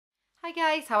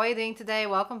Hi guys, how are you doing today?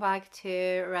 Welcome back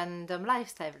to Random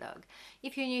Lifestyle Vlog.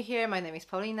 If you're new here, my name is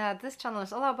Paulina. This channel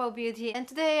is all about beauty and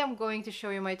today I'm going to show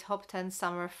you my top 10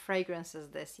 summer fragrances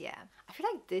this year. I feel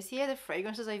like this year the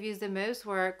fragrances I've used the most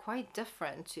were quite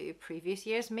different to previous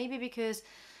years, maybe because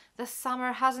the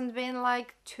summer hasn't been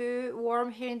like too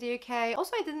warm here in the UK.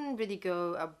 Also, I didn't really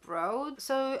go abroad,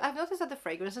 so I've noticed that the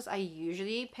fragrances I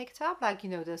usually picked up, like, you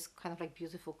know, this kind of like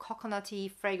beautiful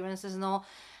coconutty fragrances and all,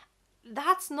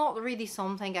 that's not really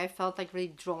something I felt like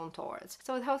really drawn towards.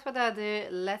 So without further ado,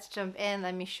 let's jump in.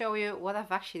 Let me show you what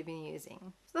I've actually been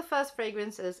using. So the first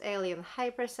fragrance is Alien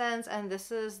Hypersense, and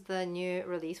this is the new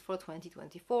release for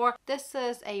 2024. This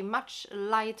is a much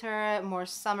lighter, more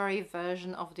summery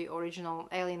version of the original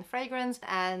Alien fragrance,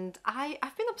 and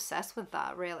I've been obsessed with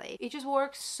that, really. It just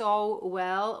works so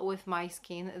well with my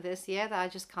skin this year that I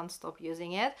just can't stop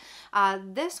using it.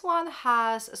 This one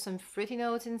has some fruity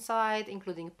notes inside,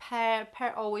 including pear.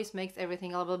 Pear always makes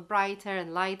everything a little bit brighter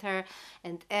and lighter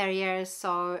and airier,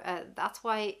 so that's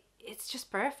why it's just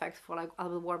perfect for like a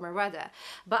little warmer weather.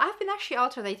 But I've been actually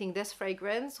alternating this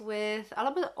fragrance with a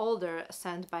little bit older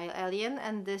scent by Alien,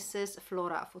 and this is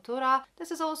Flora Futura.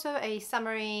 This is also a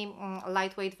summery,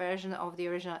 lightweight version of the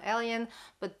original Alien,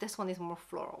 but this one is more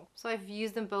floral. So I've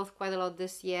used them both quite a lot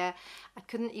this year. I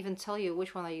couldn't even tell you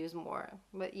which one I use more,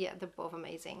 but yeah, they're both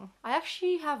amazing. I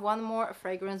actually have one more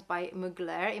fragrance by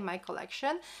Mugler in my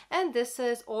collection, and this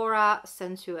is Aura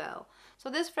Sensuelle. So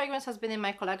this fragrance has been in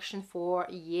my collection for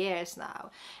years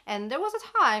now, and there was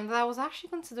a time that I was actually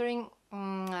considering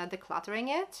decluttering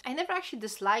it. I never actually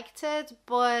disliked it,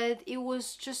 but it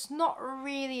was just not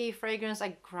really a fragrance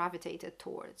I gravitated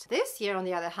towards. This year, on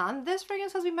the other hand, this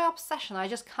fragrance has been my obsession. I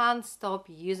just can't stop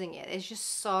using it. It's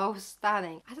just so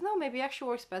stunning. I don't know, maybe it actually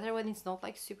works better when it's not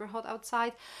like super hot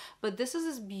outside, but this is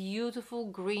this beautiful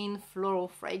green floral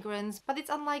fragrance, but it's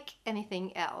unlike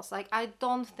anything else. Like, I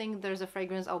don't think there's a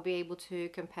fragrance I'll be able to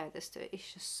compare this to.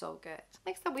 It's just so good.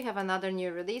 Next up, we have another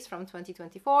new release from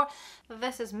 2024.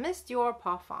 This is Miss Dior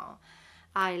Parfum.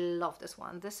 I love this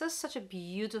one. This is such a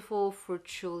beautiful fruit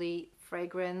chili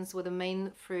fragrance, with the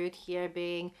main fruit here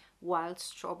being wild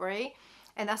strawberry.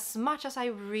 And as much as I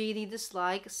really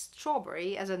dislike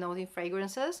strawberry as a note in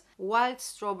fragrances, wild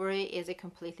strawberry is a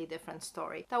completely different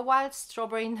story. The wild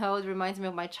strawberry note reminds me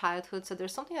of my childhood, so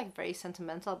there's something like very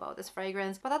sentimental about this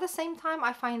fragrance. But at the same time,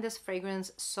 I find this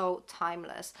fragrance so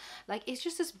timeless. Like, it's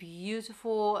just this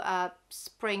beautiful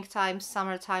springtime,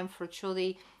 summertime fruit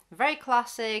chili. Very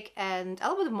classic and a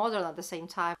little bit modern at the same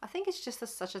time. I think it's just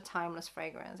such a timeless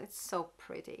fragrance. It's so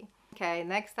pretty. Okay,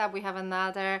 next up we have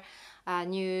another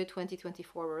new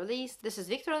 2024 release. This is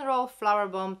Victor & Rolf Flower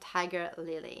Bomb Tiger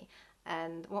Lily.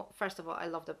 And well, first of all, I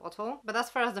love the bottle. But as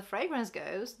far as the fragrance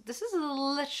goes, this is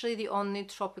literally the only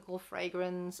tropical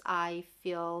fragrance I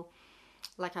feel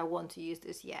like I want to use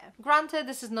this year. Granted,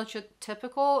 this is not your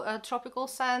typical tropical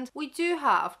scent. We do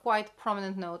have quite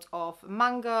prominent notes of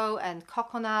mango and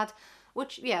coconut,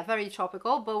 which, yeah, very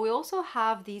tropical, but we also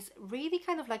have these really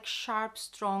kind of like sharp,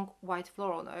 strong white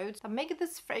floral notes that make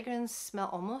this fragrance smell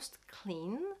almost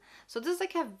clean. So this is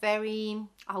like a very,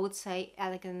 I would say,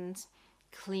 elegant,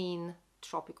 clean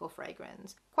tropical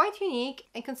fragrance. Quite unique,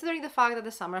 and considering the fact that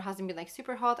the summer hasn't been like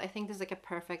super hot, I think this is like a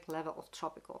perfect level of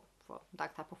tropical for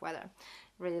that type of weather.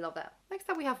 Really love that. Next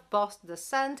up we have Boss the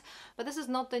Scent, but this is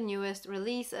not the newest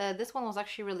release. This one was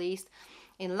actually released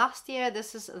in last year.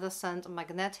 This is the scent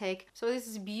Magnetic. So this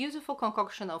is a beautiful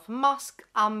concoction of musk,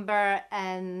 amber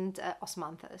and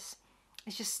osmanthus.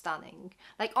 It's just stunning.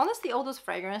 Like, honestly, all those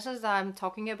fragrances that I'm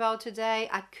talking about today,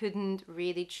 I couldn't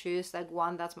really choose like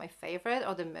one that's my favorite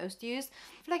or the most used.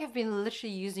 I feel like I've been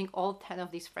literally using all 10 of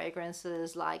these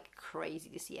fragrances like crazy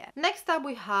this year. Next up,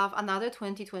 we have another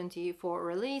 2024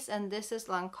 release, and this is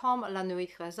Lancôme La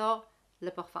Nuit Trésor Le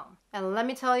Parfum. And let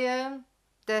me tell you,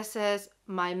 this is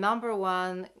my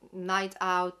 #1 night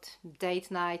out,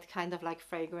 date night kind of like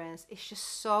fragrance. It's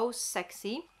just so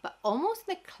sexy, but almost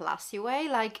in a classy way.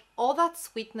 Like, all that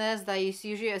sweetness that is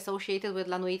usually associated with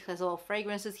La Nuit Trésor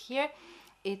fragrances here,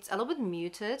 it's a little bit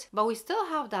muted, but we still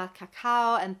have that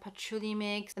cacao and patchouli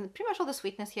mix, and pretty much all the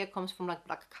sweetness here comes from like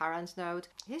black currant note.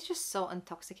 It's just so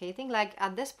intoxicating. Like,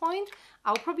 at this point,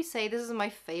 I would probably say this is my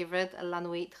favorite La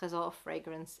Nuit Trésor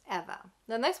fragrance ever.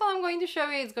 The next one I'm going to show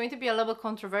you is going to be a little bit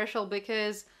controversial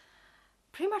because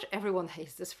pretty much everyone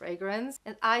hates this fragrance,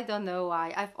 and I don't know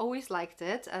why. I've always liked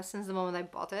it since the moment I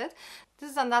bought it.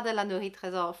 This is another La Nuit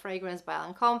Trésor fragrance by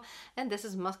Lancôme, and this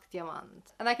is Musc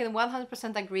Diamant. And I can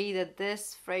 100% agree that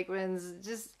this fragrance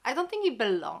just, I don't think it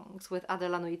belongs with other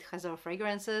La Nuit Trésor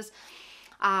fragrances.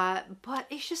 but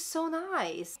it's just so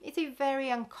nice. It's a very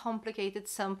uncomplicated,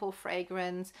 simple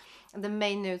fragrance. The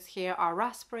main notes here are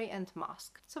raspberry and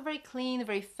musk. So very clean,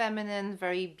 very feminine,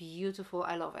 very beautiful.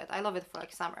 I love it. I love it for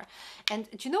like summer. And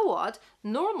do you know what?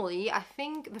 Normally, I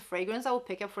think the fragrance I would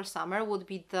pick up for summer would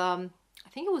be the, I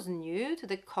think it was new to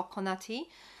the coconutty.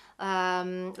 La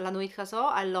Nuit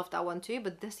Trésor. I love that one too,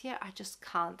 but this year I just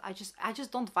can't. I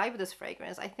just don't vibe with this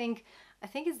fragrance. I think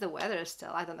it's the weather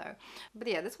still, I don't know. But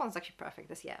yeah, this one's actually perfect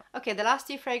this year. Okay, the last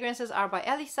two fragrances are by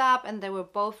Elisab and they were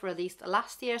both released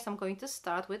last year, so I'm going to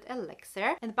start with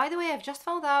Elixir. And by the way, I've just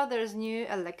found out there's new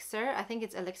Elixir. I think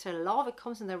it's Elixir Love. It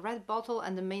comes in the red bottle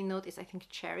and the main note is, I think,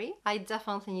 cherry. I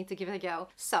definitely need to give it a go.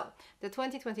 So, the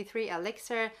 2023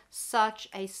 Elixir, such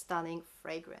a stunning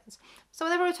fragrance. So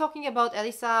whenever we're talking about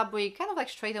Elisab, we kind of like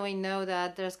straight away know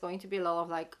that there's going to be a lot of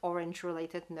like orange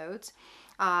related notes.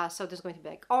 So there's going to be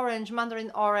like orange,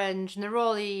 mandarin orange,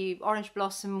 neroli, orange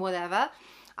blossom, whatever.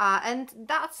 And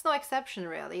that's no exception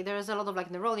really. There's a lot of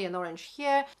like neroli and orange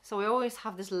here. So we always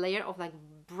have this layer of like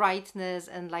brightness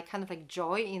and like kind of like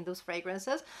joy in those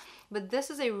fragrances. But this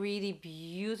is a really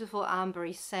beautiful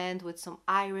ambery scent with some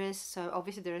iris. So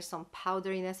obviously there is some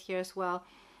powderiness here as well.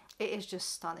 It is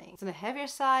just stunning. It's on the heavier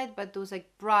side, but those like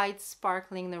bright,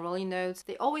 sparkling neroli notes,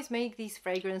 they always make these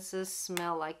fragrances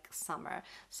smell like summer.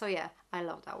 So yeah, I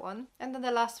love that one. And then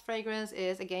the last fragrance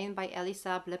is again by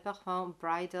Elisab, Le Parfum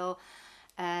Bridal.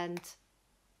 And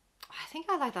I think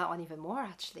I like that one even more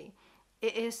actually.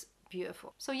 It is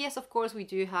beautiful. So yes, of course, we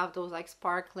do have those like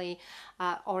sparkly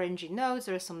orangey notes.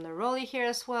 There is some neroli here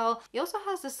as well. It also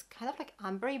has this kind of like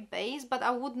ambery base, but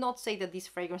I would not say that these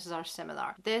fragrances are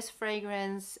similar. This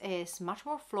fragrance is much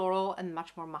more floral and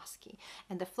much more musky.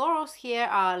 And the florals here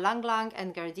are Lang Lang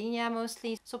and Gardenia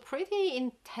mostly. So pretty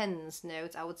intense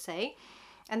notes, I would say.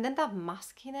 And then that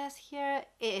muskiness here,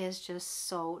 it is just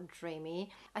so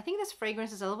dreamy. I think this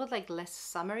fragrance is a little bit like less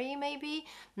summery maybe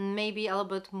a little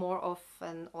bit more of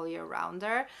an all year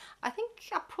rounder. I think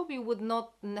I probably would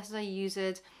not necessarily use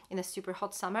it in a super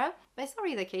hot summer, but it's not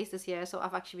really the case this year, so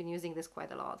I've actually been using this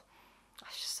quite a lot.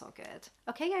 It's just so good.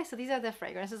 Okay guys, so these are the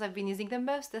fragrances I've been using the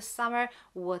most this summer.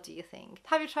 What do you think?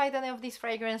 Have you tried any of these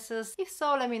fragrances? If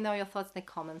so, let me know your thoughts in the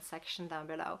comment section down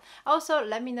below. Also,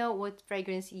 let me know what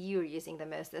fragrance you're using the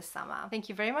most this summer. Thank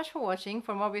you very much for watching.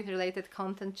 For more beauty related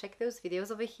content, check those videos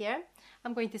over here.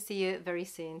 I'm going to see you very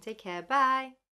soon. Take care. Bye!